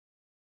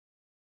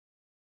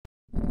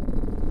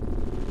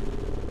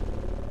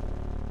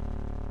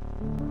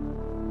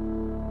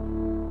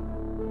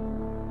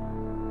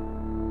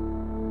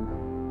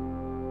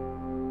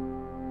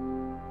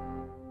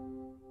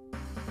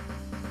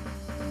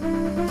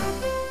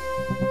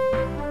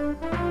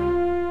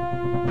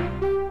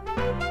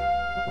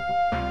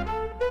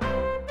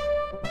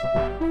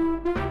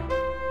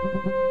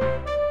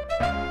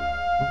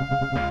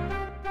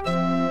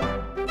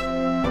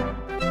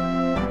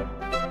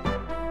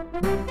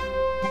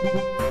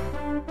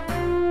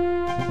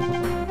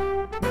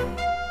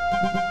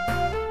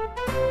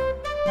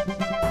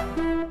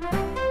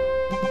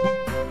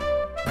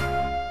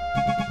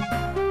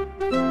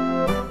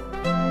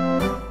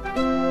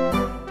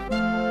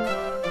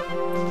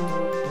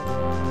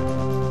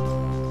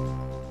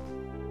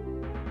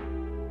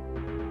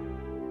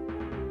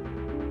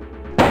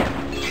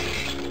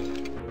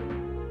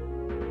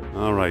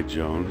All right,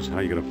 Jones, how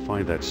you gonna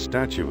find that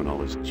statue and all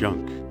this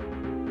junk?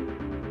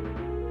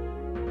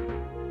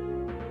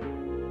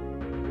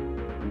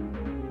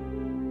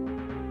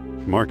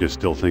 Marcus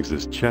still thinks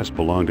this chest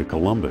belonged to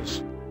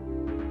Columbus.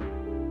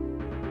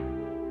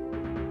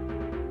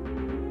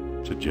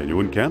 It's a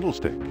genuine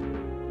candlestick.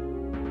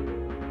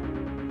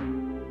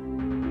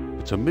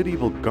 It's a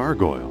medieval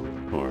gargoyle,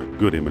 or a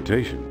good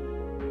imitation.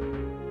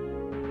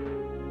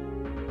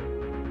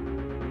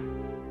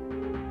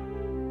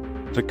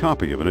 It's a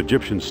copy of an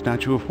Egyptian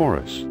statue of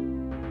Horus.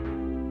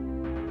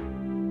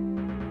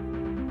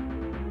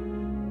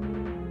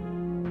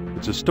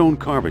 It's a stone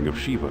carving of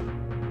Shiva.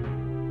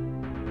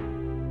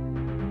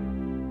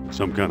 It's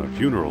some kind of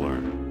funeral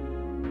urn.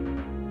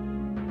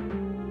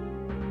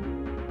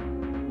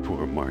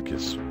 Poor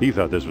Marcus. He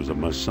thought this was a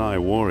Maasai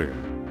warrior.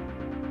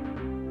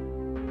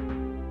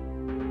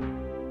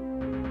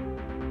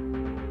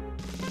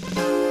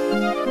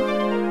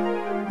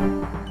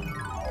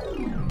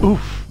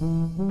 Oof!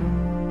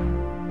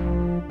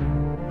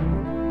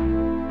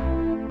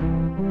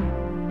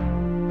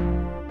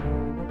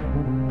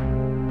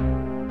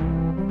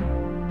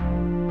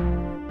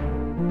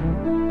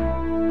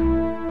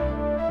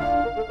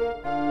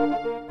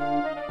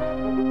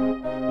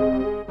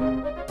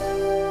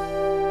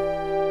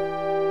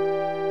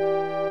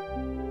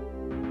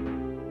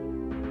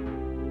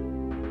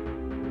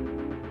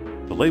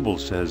 The label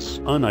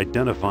says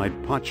unidentified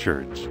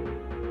potsherds.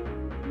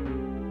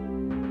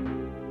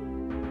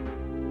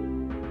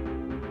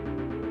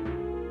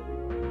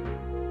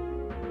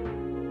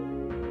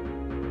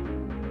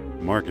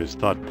 Marcus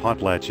thought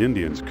Potlatch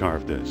Indians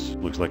carved this.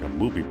 Looks like a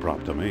movie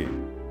prop to me.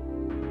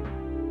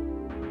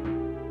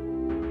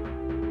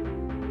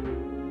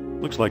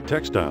 Looks like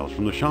textiles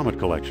from the Shaman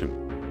collection.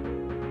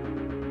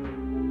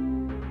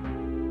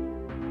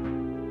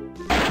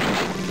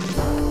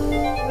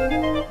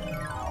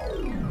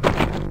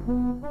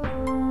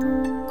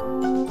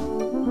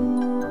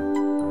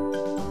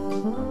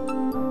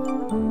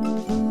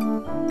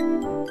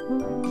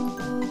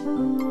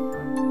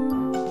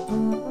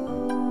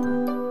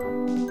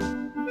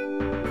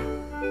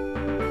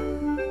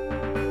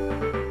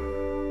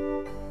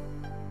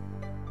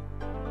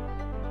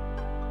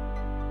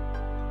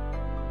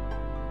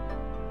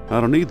 I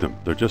don't need them.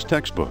 They're just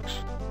textbooks.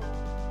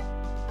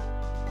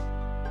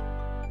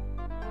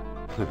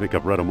 I think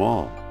I've read them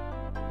all.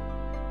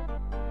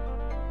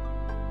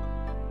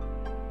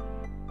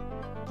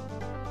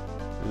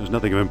 There's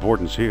nothing of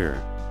importance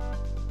here.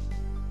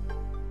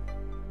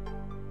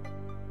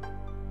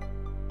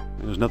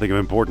 There's nothing of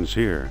importance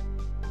here.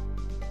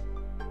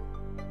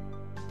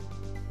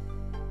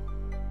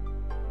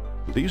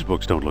 These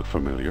books don't look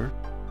familiar.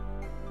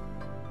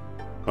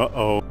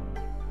 Uh-oh.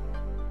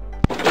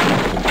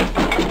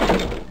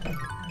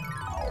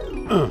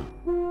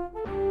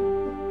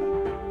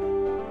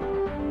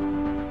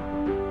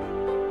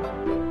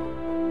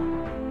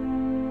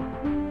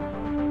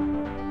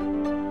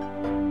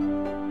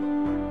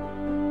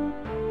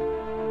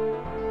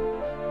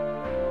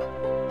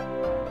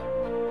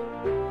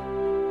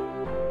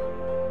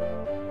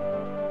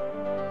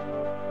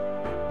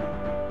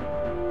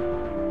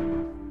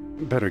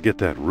 Better get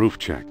that roof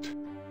checked.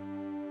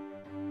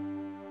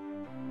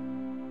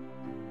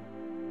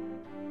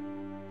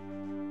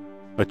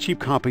 A cheap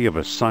copy of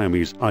a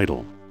Siamese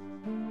idol.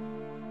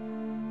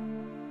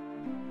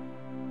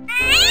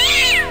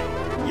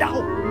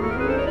 Yow!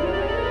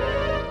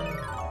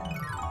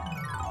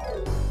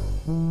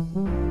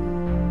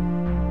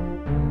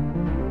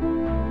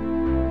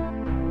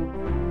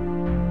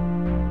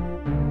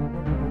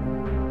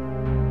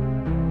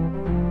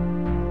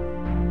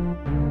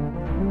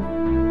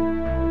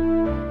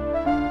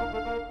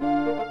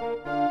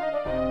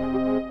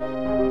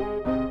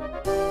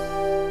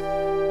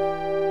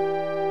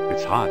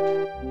 It's hot.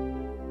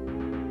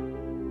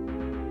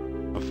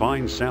 A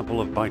fine sample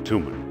of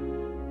bitumen.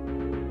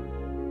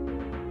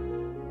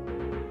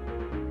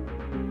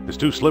 It's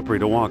too slippery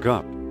to walk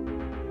up.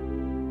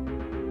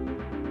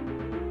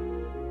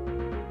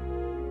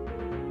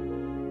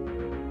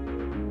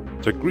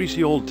 It's a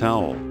greasy old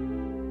towel.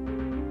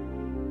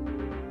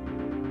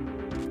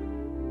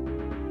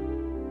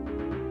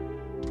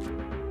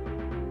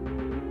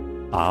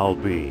 I'll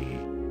be.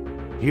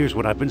 Here's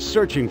what I've been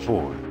searching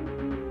for.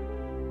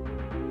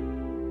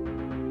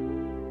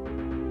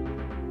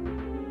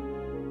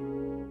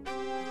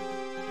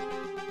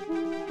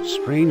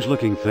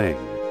 Strange-looking thing.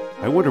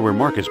 I wonder where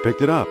Marcus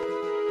picked it up.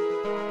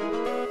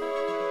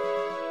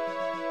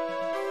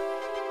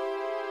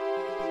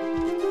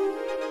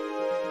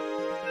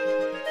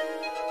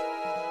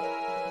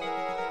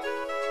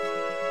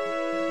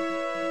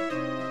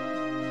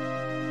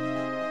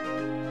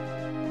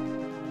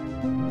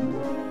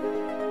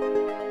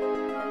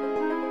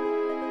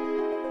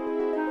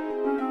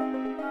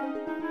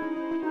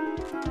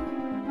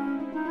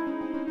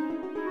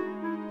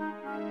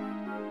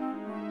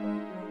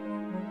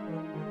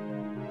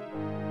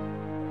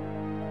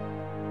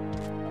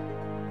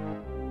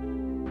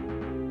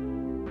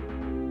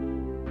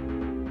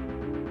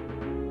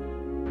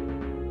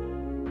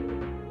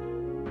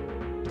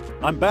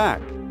 I'm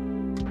back.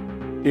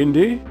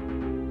 Indy?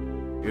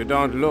 You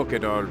don't look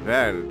at all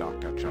well,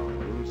 Dr.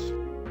 Jones.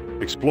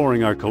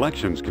 Exploring our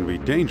collections can be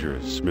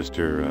dangerous,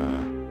 Mr.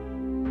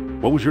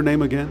 What was your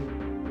name again?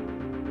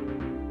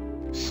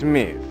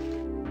 Smith.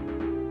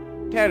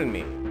 Tell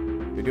me,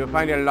 did you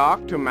find a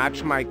lock to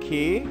match my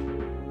key?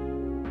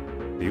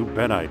 You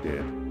bet I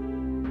did.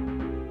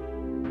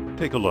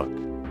 Take a look.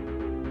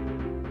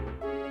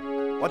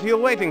 What are you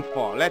waiting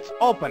for? Let's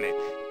open it.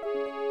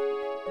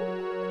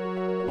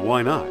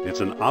 Why not?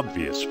 It's an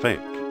obvious fake.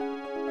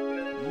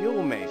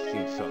 You may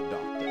think so,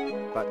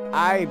 Doctor, but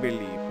I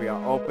believe we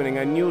are opening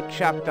a new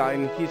chapter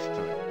in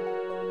history.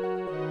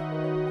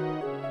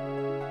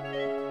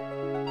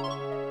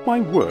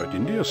 My word,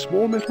 Indy, a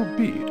small metal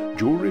bead.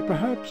 Jewelry,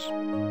 perhaps?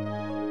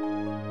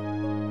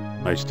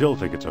 I still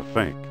think it's a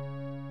fake.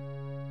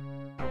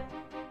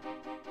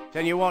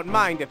 Then you won't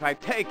mind if I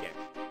take it.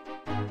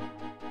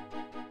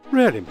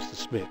 Really, Mr.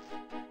 Smith?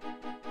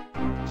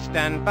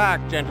 Stand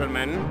back,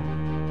 gentlemen.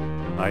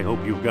 I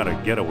hope you've got a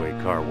getaway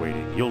car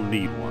waiting. You'll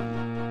need one.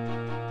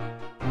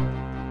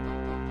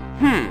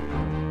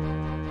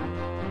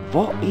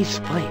 What is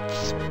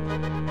fates?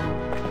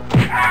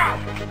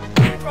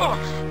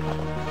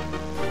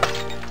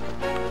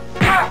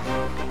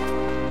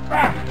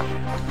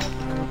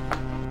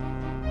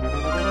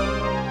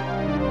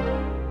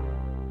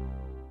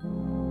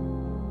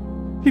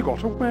 He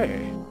got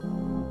away.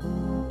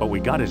 But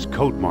we got his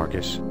coat,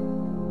 Marcus.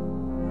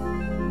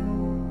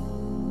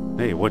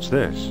 Hey, what's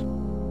this?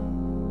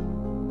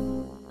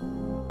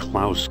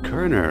 Klaus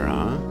Kerner,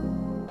 huh?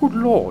 Good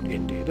Lord,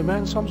 Indy, the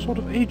man's some sort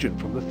of agent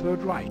from the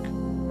Third Reich.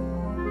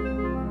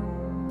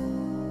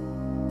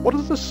 What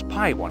does the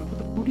spy want with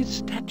the Buddhist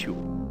statue?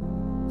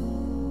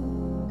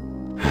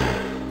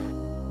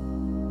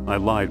 I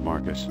lied,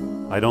 Marcus.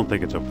 I don't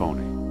think it's a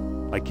phony.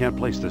 I can't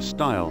place the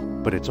style,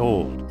 but it's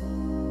old.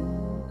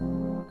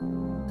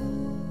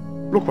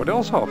 Look what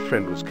else our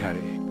friend was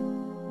carrying.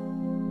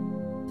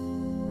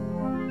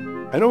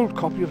 An old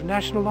copy of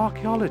National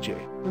Archaeology.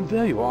 And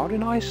there you are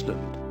in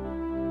Iceland.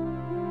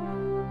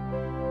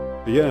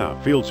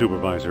 Yeah, field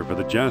supervisor for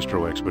the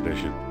Jastro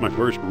expedition. My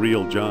first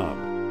real job.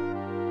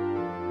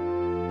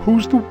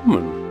 Who's the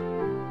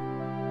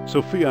woman?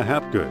 Sophia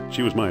Hapgood.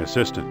 She was my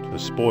assistant, a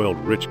spoiled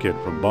rich kid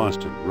from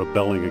Boston,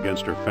 rebelling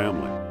against her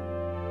family.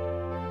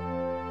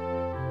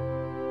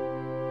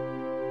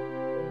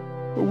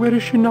 Where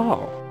is she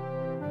now?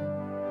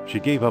 She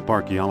gave up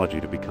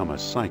archaeology to become a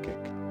psychic.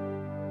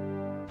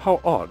 How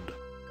odd.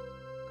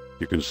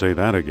 You can say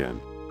that again.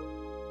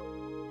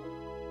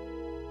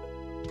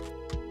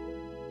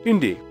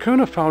 Indy,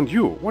 Kerner found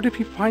you. What if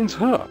he finds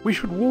her? We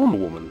should warn the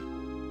woman.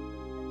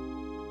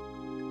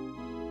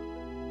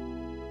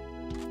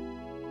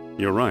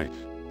 You're right.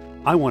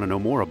 I want to know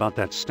more about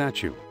that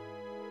statue.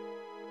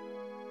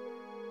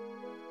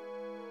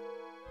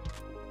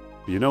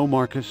 You know,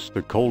 Marcus,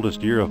 the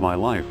coldest year of my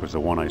life was the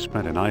one I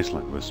spent in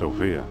Iceland with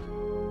Sophia.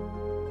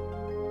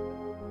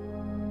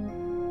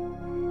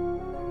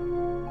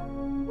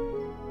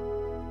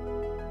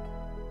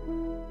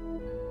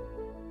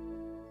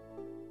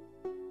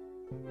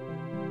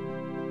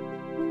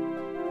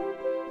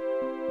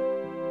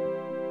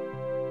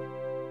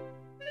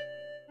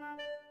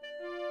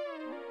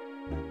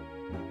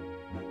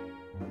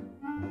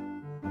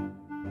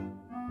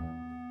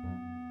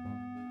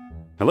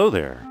 Hello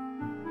there.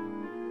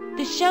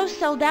 The show's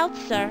sold out,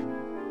 sir.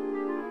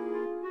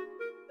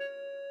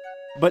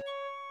 But...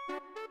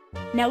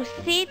 No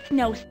seats,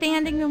 no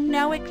standing room,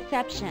 no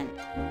exception.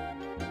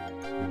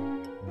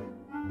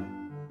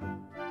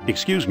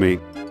 Excuse me.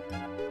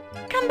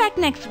 Come back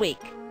next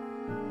week.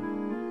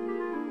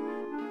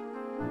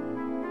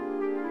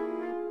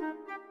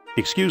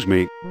 Excuse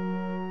me.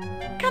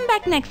 Come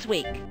back next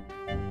week.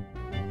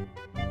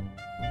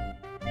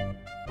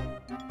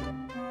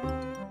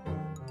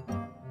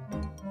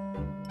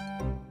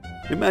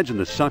 Imagine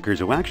the suckers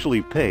who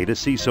actually pay to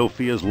see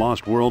Sophia's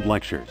Lost World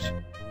lectures.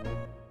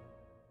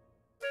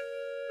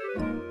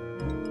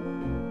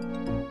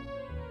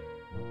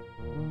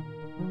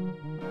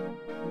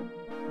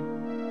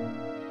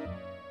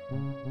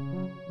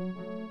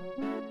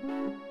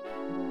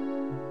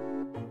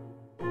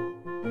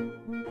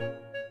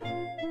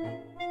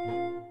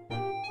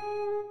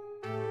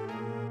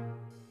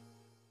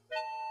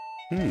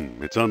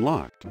 It's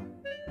unlocked.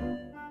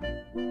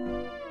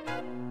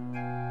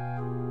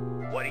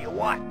 What do you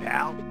want,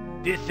 pal?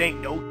 This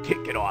ain't no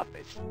ticket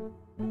office.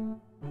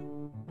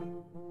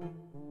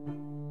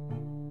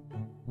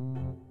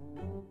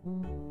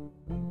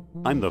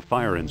 I'm the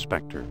fire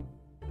inspector.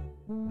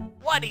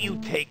 What do you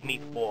take me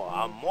for,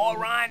 a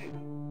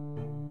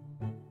moron?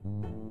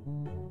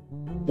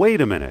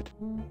 Wait a minute.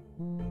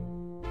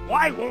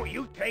 Why won't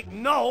you take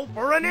no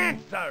for an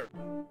answer?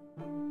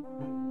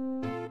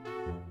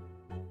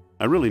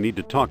 I really need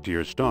to talk to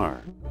your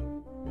star.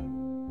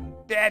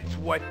 That's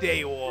what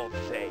they all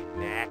say,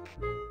 Mac.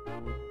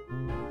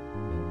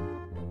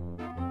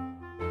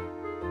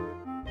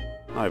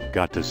 I've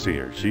got to see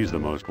her. She's the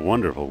most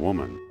wonderful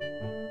woman.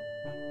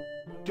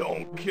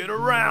 Don't kid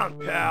around,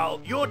 pal.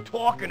 You're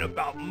talking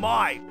about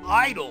my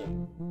idol.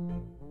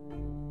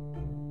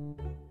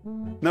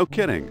 No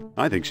kidding.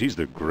 I think she's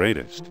the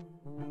greatest.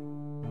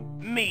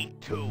 Me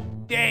too.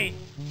 There's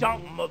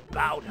something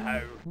about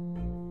her.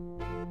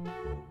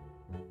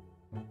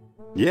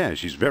 Yeah,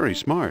 she's very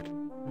smart.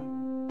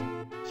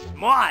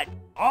 Smart,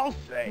 I'll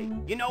say.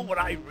 You know what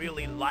I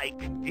really like?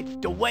 It's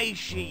the way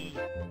she...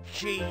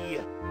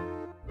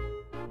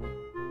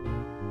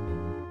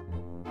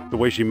 The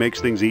way she makes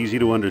things easy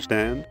to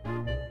understand?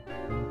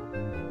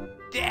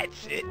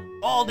 That's it.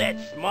 All that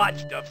smart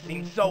stuff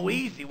seems so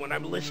easy when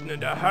I'm listening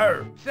to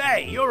her.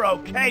 Say, you're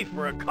okay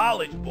for a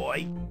college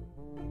boy.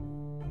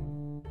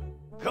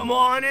 Come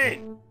on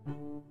in.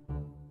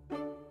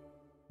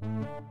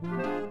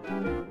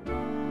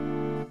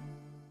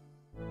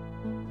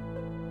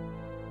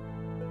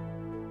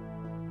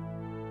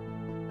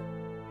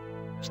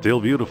 Still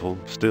beautiful,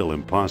 still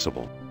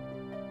impossible.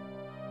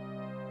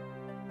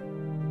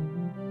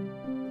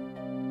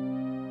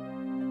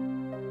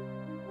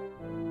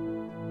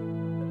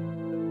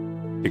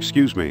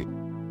 Excuse me.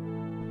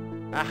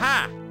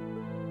 Aha!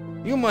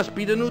 You must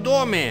be the new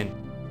doorman.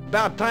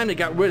 About time they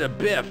got rid of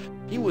Biff.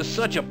 He was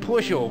such a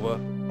pushover.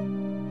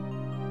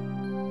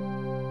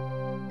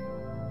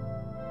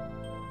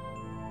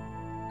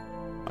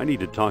 I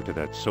need to talk to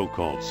that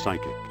so-called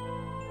psychic.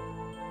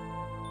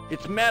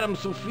 It's Madame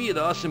Sophia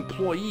to us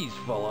employees,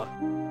 fella.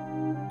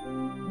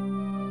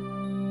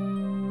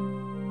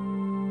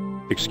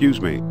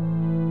 Excuse me.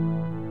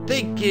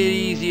 Take it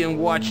easy and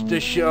watch the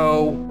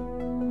show.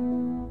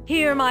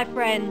 Here, my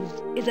friends,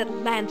 is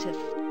Atlantis,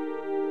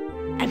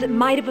 as it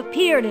might have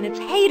appeared in its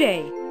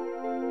heyday.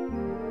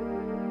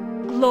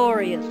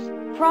 Glorious,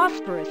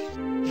 prosperous,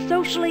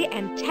 socially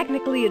and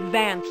technically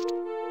advanced.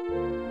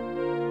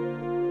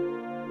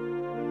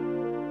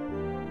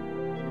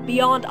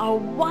 Beyond our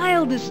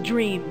wildest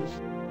dreams.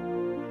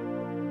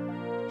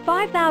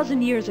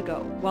 5,000 years ago,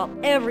 while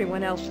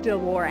everyone else still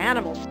wore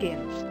animal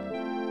skins,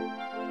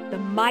 the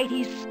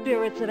mighty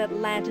spirits of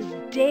Atlantis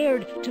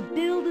dared to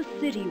build a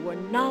city where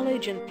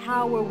knowledge and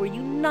power were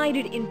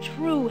united in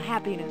true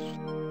happiness.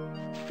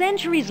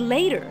 Centuries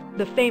later,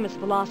 the famous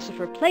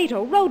philosopher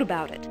Plato wrote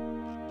about it.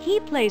 He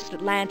placed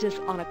Atlantis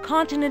on a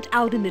continent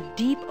out in the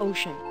deep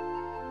ocean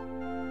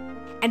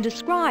and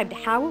described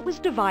how it was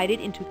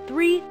divided into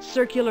 3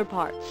 circular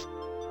parts,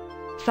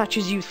 such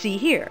as you see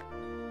here.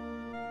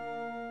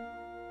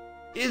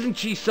 Isn't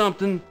she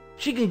something?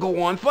 She can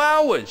go on for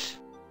hours.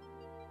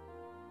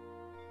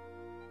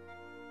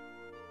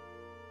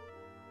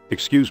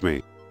 Excuse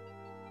me.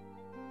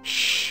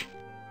 Shh!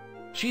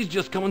 She's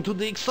just coming to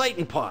the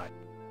exciting part.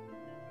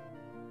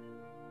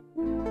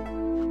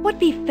 What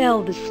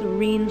befell this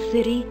serene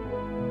city?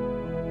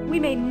 We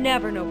may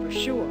never know for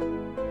sure.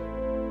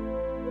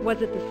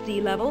 Was it the sea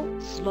level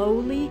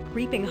slowly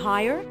creeping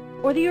higher,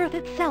 or the earth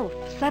itself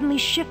suddenly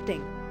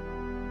shifting?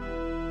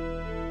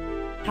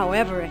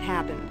 However it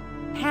happened,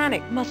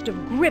 panic must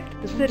have gripped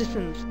the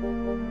citizens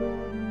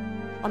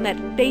on that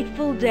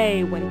fateful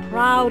day when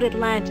proud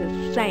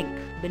Atlantis sank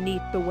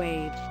beneath the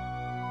waves.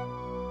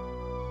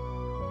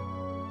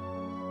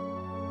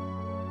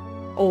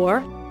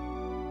 Or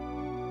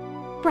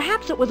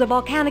perhaps it was a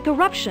volcanic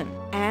eruption,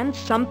 and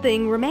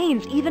something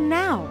remains even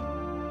now.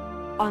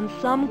 On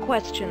some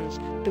questions,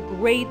 the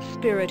great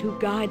spirit who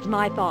guides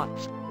my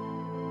thoughts,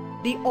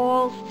 the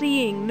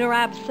all-seeing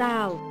Nurab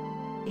Sal,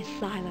 is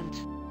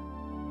silent.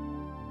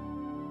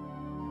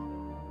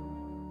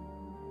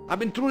 I've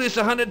been through this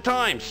 100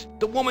 times.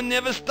 The woman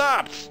never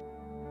stops.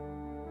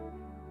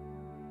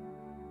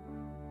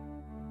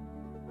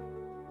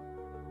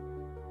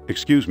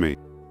 Excuse me.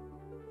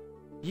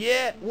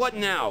 Yeah, what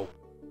now?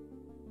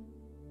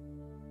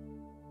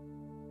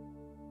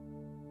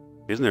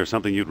 Isn't there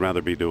something you'd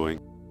rather be doing?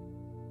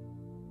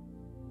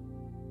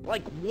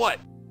 Like what?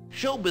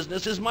 Show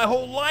business is my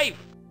whole life.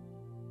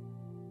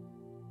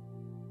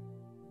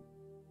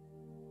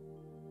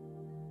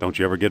 Don't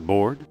you ever get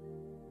bored?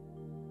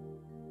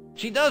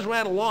 She does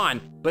rattle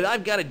on, but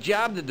I've got a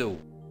job to do.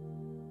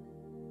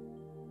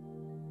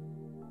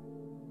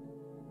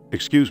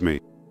 Excuse me.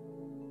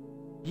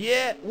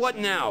 Yeah, what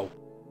now?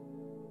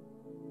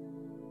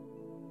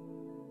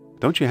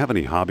 Don't you have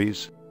any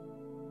hobbies?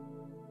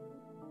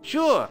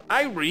 Sure,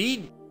 I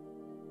read.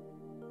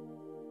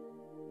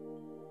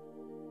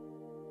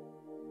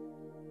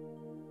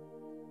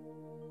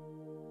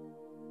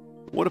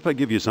 What if I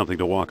give you something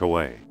to walk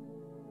away?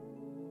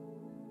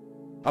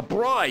 A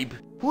bribe?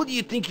 Who do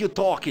you think you're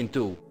talking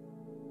to?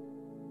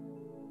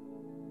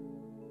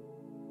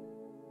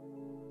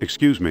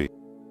 Excuse me.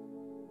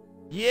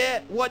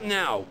 Yeah, what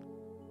now?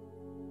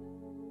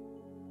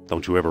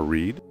 Don't you ever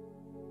read?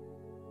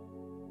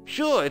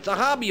 Sure, it's a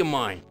hobby of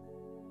mine.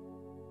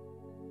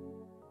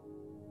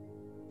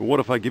 What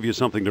if I give you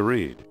something to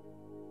read?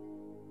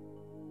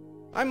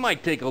 I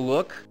might take a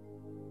look.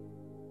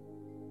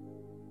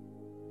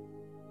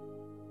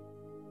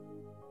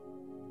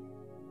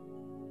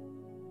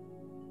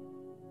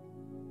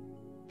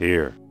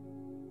 Here.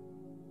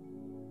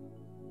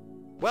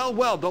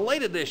 Well, the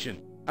late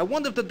edition. I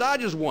wonder if the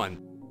Dodgers won.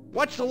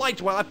 Watch the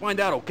lights while I find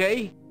out,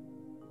 okay?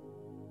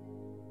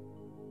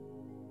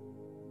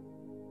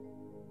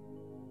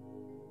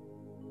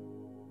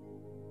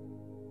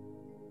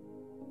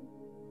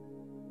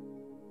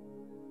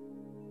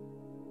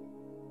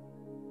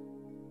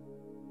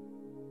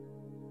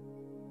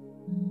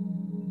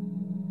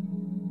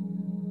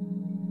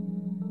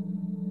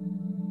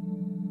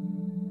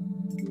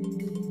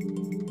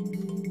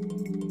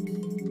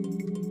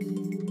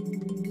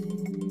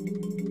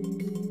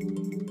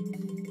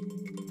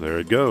 There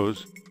it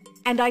goes.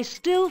 And I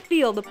still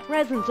feel the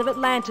presence of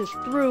Atlantis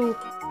through...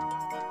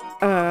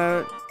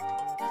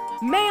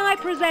 May I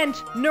present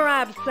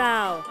Nurab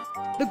Sal,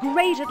 the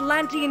great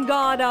Atlantean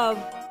god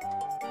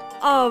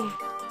of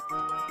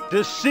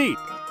Deceit!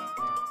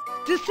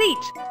 deceit.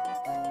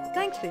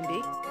 Thanks,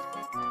 Indy.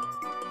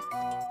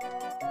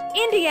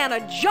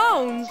 Indiana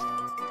Jones?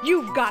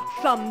 You've got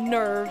some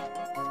nerve.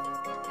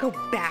 Go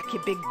back, you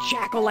big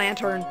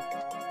jack-o'-lantern.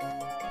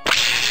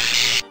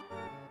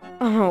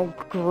 Oh,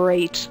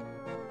 great.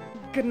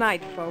 Good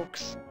night,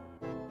 folks.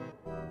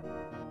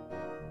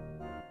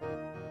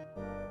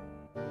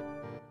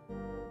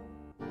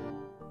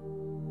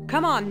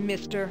 Come on,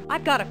 mister.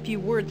 I've got a few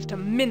words to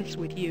mince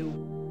with you.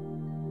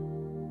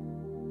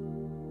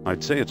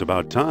 I'd say it's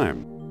about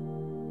time.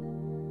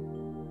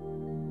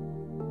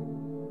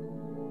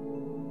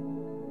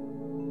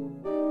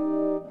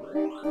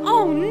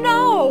 Oh,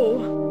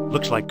 no!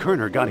 Looks like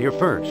Kerner got here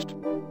first.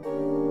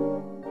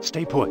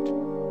 Stay put.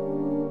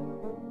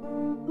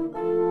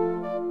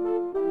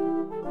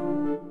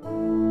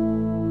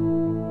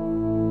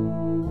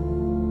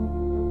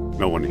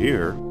 No one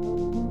here.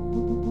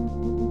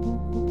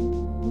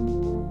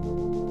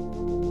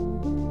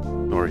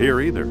 Nor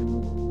here either.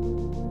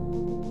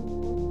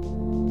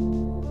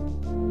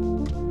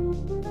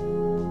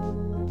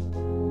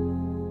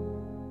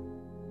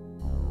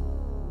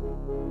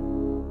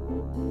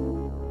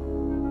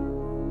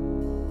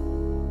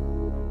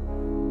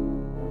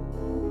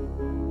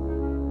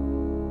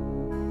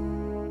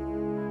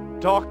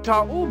 Dr.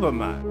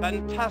 Uberman,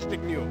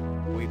 fantastic news.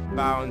 We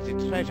found the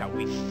treasure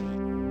we seek.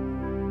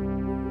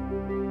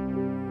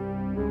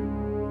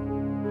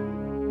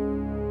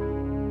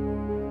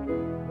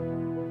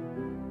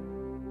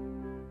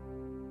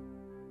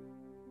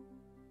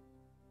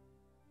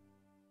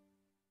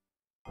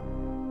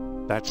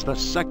 That's the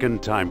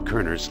second time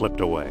Kerner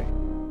slipped away.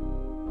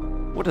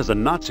 What does a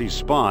Nazi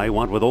spy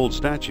want with old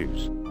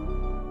statues?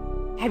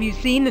 Have you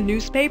seen the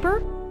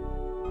newspaper?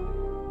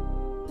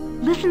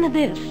 Listen to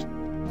this.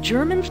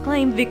 Germans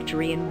claim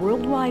victory in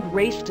worldwide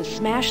race to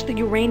smash the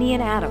uranium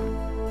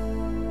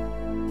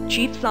atom.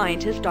 Chief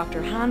scientist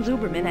Dr. Hans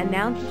Uberman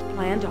announced his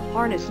plan to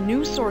harness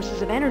new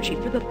sources of energy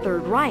for the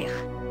Third Reich.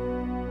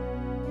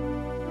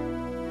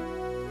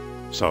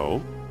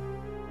 So?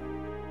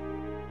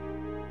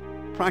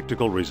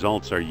 Practical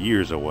results are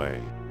years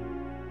away.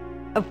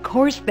 Of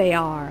course they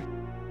are.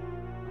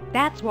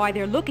 That's why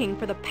they're looking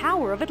for the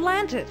power of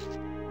Atlantis.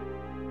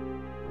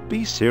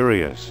 Be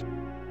serious.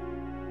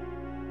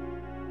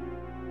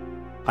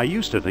 I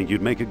used to think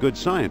you'd make a good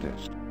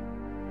scientist.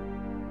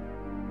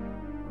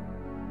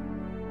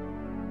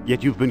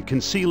 Yet you've been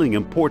concealing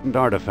important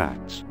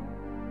artifacts.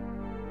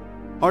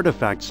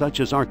 Artifacts such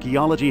as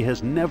archaeology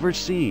has never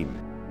seen.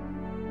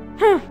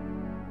 Huh.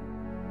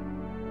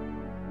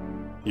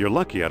 You're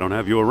lucky I don't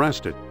have you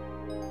arrested.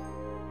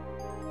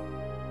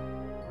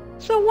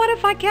 So what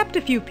if I kept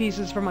a few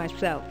pieces for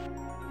myself?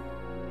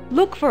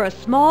 Look for a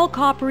small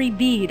coppery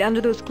bead under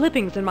those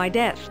clippings in my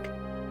desk.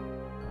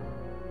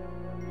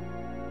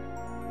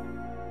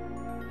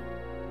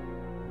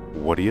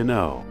 What do you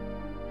know?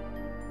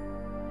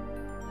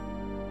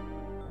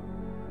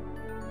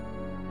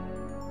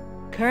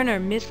 Kerner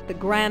missed the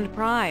grand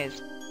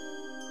prize.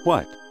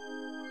 What?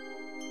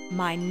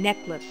 My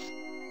necklace.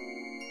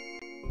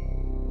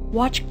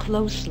 Watch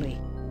closely.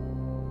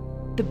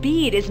 The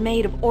bead is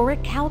made of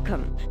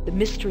orichalcum, the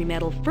mystery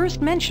metal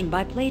first mentioned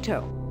by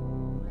Plato.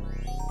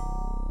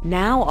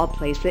 Now I'll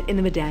place it in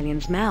the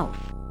medallion's mouth.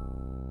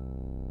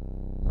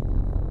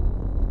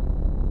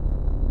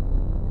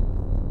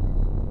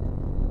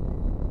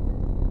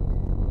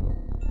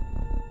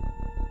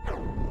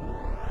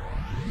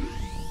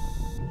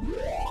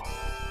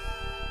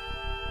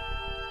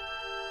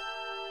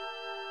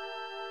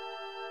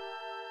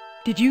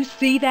 Did you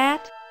see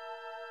that?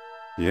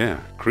 Yeah,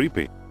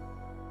 creepy.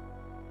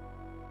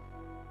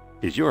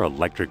 Is your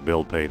electric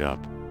bill paid up?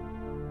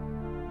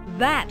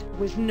 That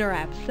was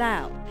Nurab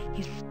Sal.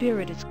 His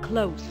spirit is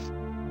close.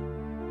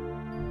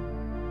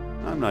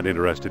 I'm not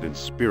interested in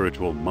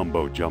spiritual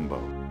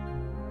mumbo-jumbo.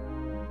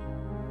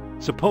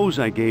 Suppose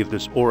I gave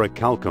this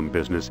orichalcum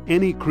business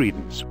any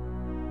credence,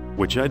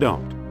 which I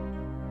don't.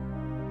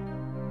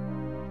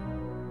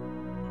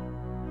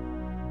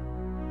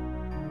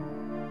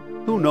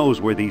 Who knows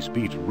where these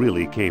beads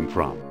really came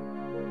from?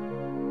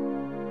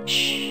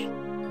 Shh!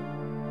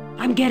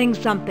 I'm getting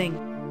something.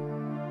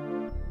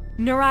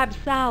 Nurab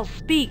Sal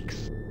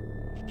speaks.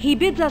 He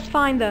bids us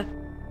find the...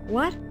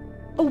 what?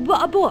 Oh,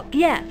 a book,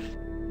 yes.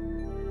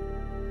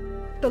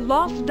 The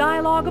Lost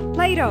Dialogue of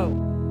Plato.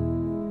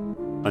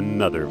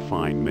 Another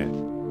fine myth.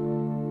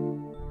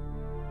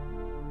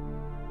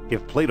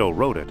 If Plato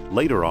wrote it,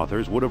 later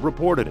authors would have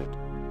reported it.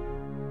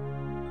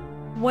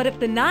 What if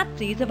the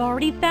Nazis have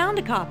already found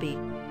a copy?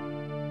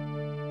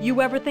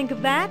 You ever think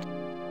of that?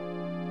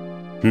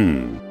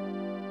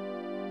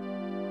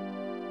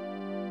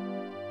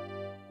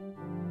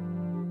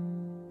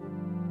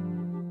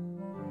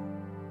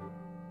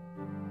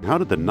 How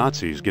did the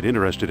Nazis get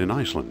interested in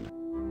Iceland?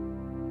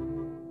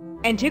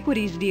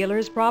 Antiquities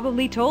dealers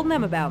probably told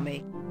them about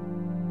me.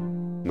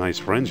 Nice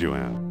friends you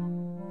have.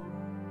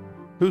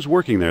 Who's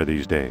working there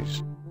these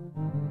days?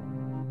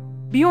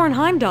 Bjorn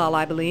Heimdall,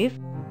 I believe.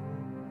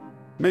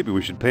 Maybe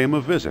we should pay him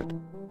a visit.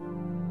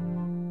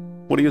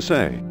 What do you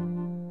say?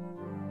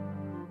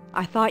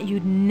 I thought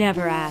you'd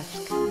never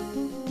ask.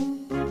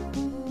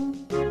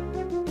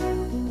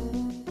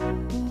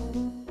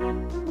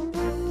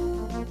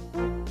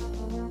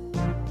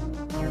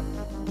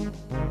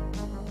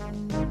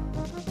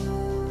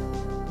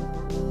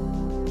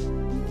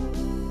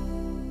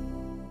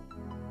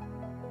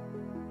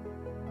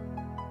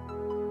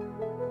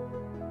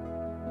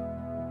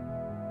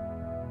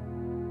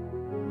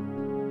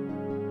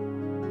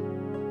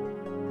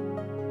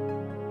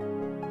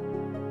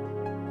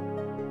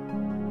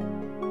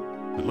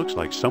 It looks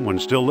like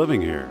someone's still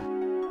living here.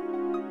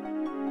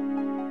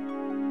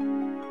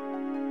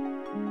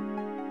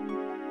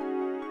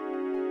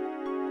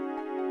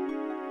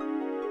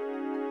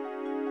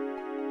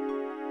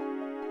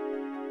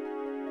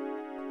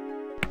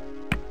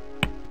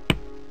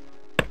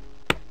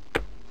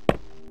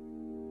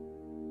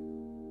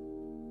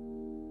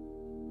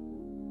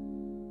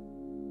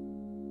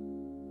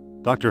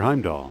 Dr.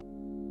 Heimdall.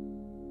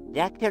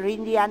 Dr.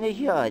 Indiana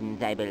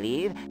Jones, I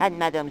believe, and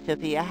Madame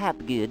Sophia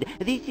Hapgood.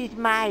 This is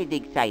my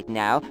dig site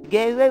now.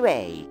 Go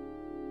away.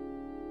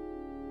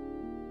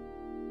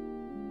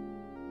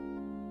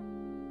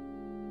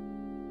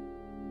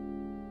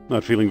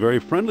 Not feeling very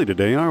friendly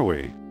today, are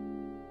we?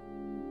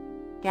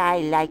 I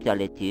like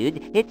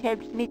solitude. It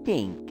helps me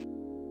think.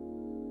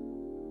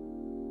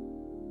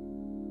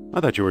 I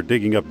thought you were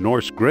digging up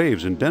Norse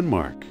graves in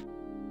Denmark.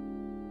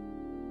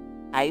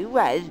 I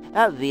was.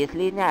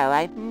 Obviously now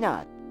I'm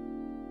not.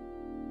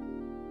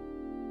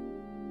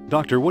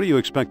 Doctor, what do you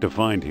expect to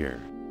find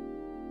here?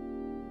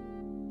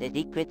 The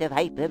secret of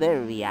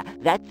Hyperborea.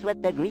 That's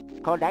what the Greeks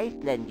called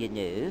Iceland, you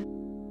know.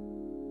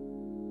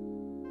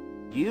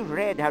 You've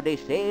read how they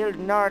sailed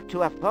north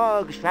to a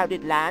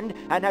fog-shrouded land,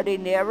 and how they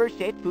never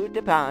set foot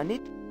upon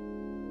it?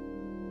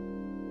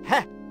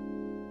 Ha!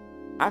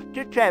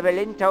 After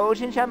traveling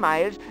thousands of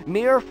miles,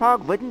 mere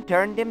fog wouldn't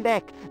turn them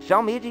back.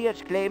 Some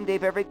idiots claim they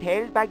were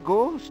repelled by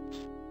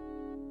ghosts.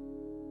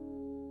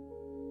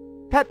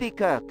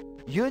 Poppycock,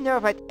 you know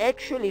what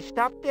actually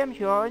stopped them,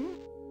 Sean?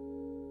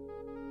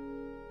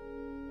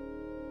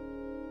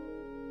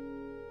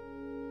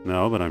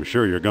 No, but I'm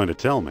sure you're going to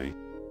tell me.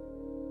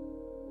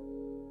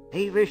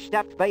 They were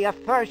stopped by a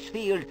force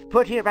field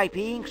put here by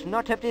beings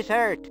not of this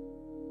earth.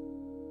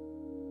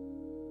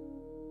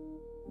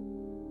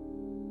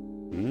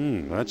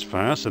 That's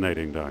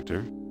fascinating,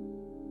 Doctor.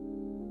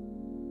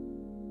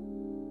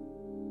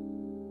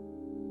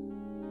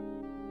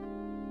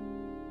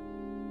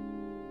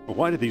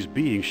 Why did these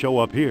beings show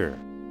up here?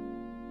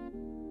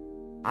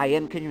 I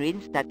am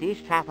convinced that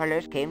these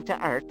travelers came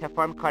to Earth to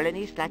form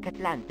colonies like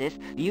Atlantis,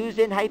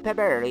 using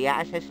Hyperborea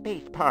as a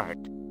spaceport.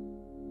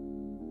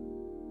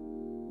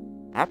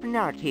 Up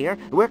north here,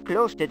 we're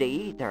close to the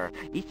ether.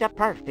 It's a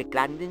perfect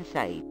landing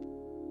site.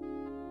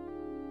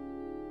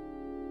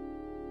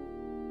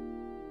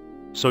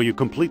 So you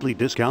completely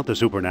discount the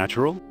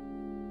supernatural?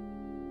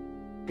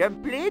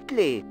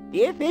 Completely.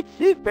 If it's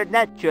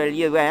supernatural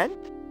you want.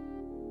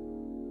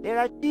 There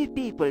are two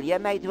people you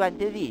might want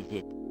to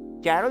visit.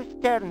 Charles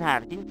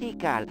Sternhardt in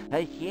Tikal,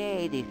 a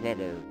shady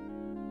fellow,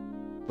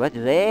 but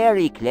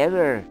very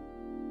clever.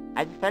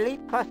 And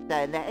Philippe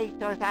Costa in the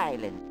Azores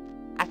Islands.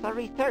 As a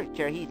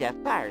researcher, he's a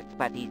farce,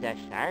 but he's a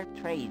sharp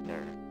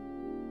trader.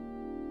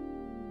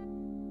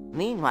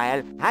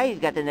 Meanwhile,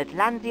 I've got an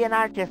Atlantean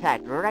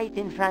artifact right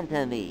in front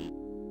of me.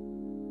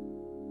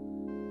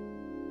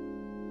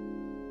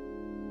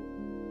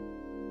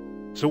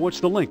 So what's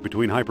the link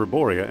between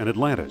Hyperborea and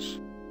Atlantis?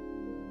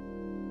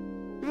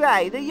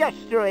 Why, the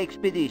Yastro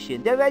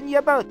expedition, the one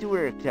you both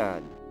worked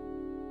on.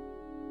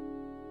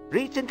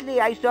 Recently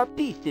I saw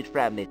pieces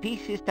from it,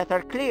 pieces that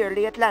are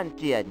clearly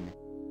Atlantean.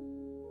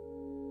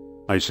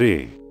 I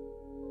see.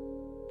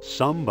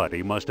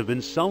 Somebody must have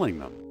been selling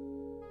them.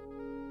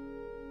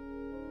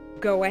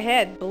 Go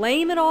ahead,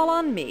 blame it all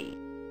on me.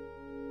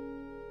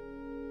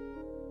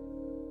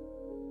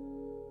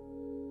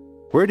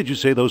 Where did you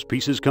say those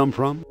pieces come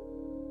from?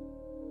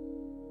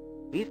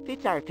 If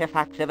it's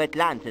artifacts of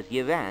Atlantis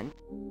you want,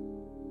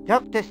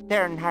 talk to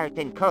Sternhardt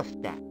and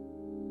Costa.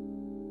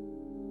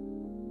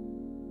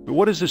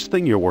 What is this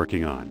thing you're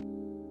working on?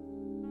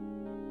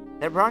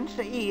 The bronze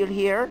eel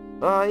here?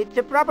 Oh, it's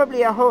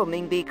probably a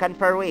homing beacon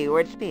for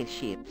wayward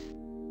spaceships.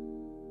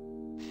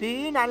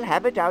 Soon I'll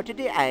have it out of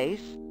the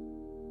ice.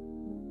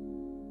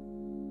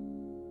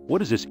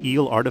 What is this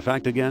eel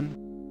artifact again?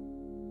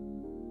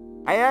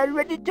 I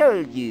already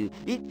told you.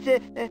 It's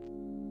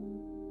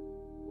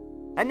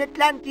an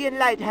Atlantean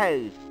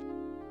lighthouse.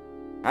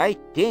 I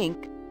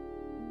think.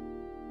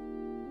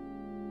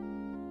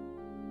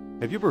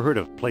 Have you ever heard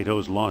of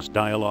Plato's Lost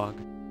Dialogue?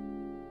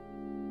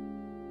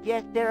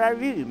 Yes, there are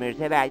rumors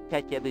about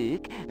such a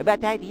book,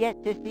 but I've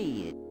yet to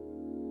see it.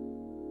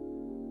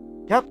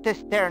 Dr.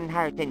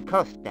 Sternhardt and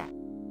Costa.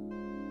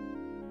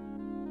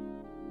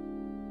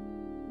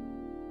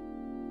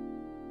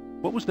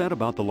 What was that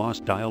about the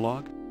Lost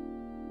Dialogue?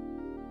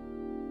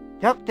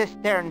 Dr.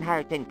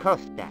 Sternhardt and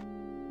Costa.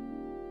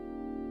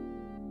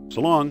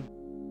 So long.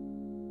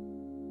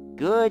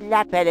 Good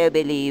luck, fellow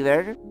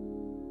believer.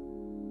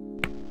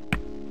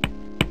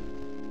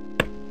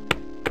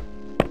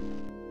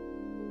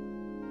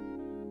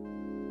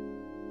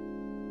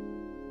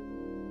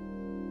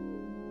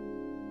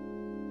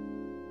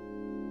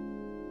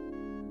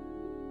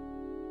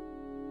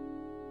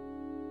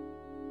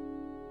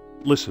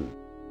 Listen,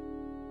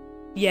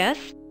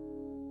 Yes?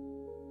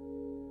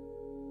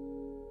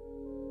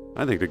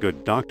 I think the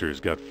good doctor's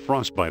got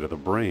frostbite of the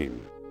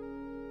brain.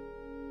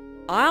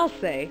 I'll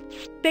say,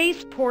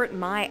 spaceport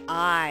my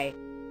eye.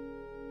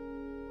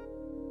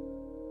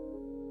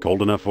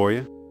 Cold enough for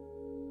you?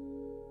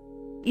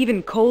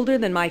 Even colder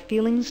than my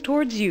feelings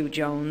towards you,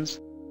 Jones.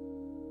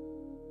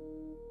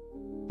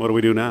 What do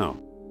we do now?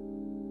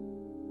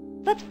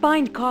 Let's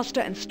find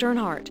Costa and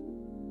Sternhardt.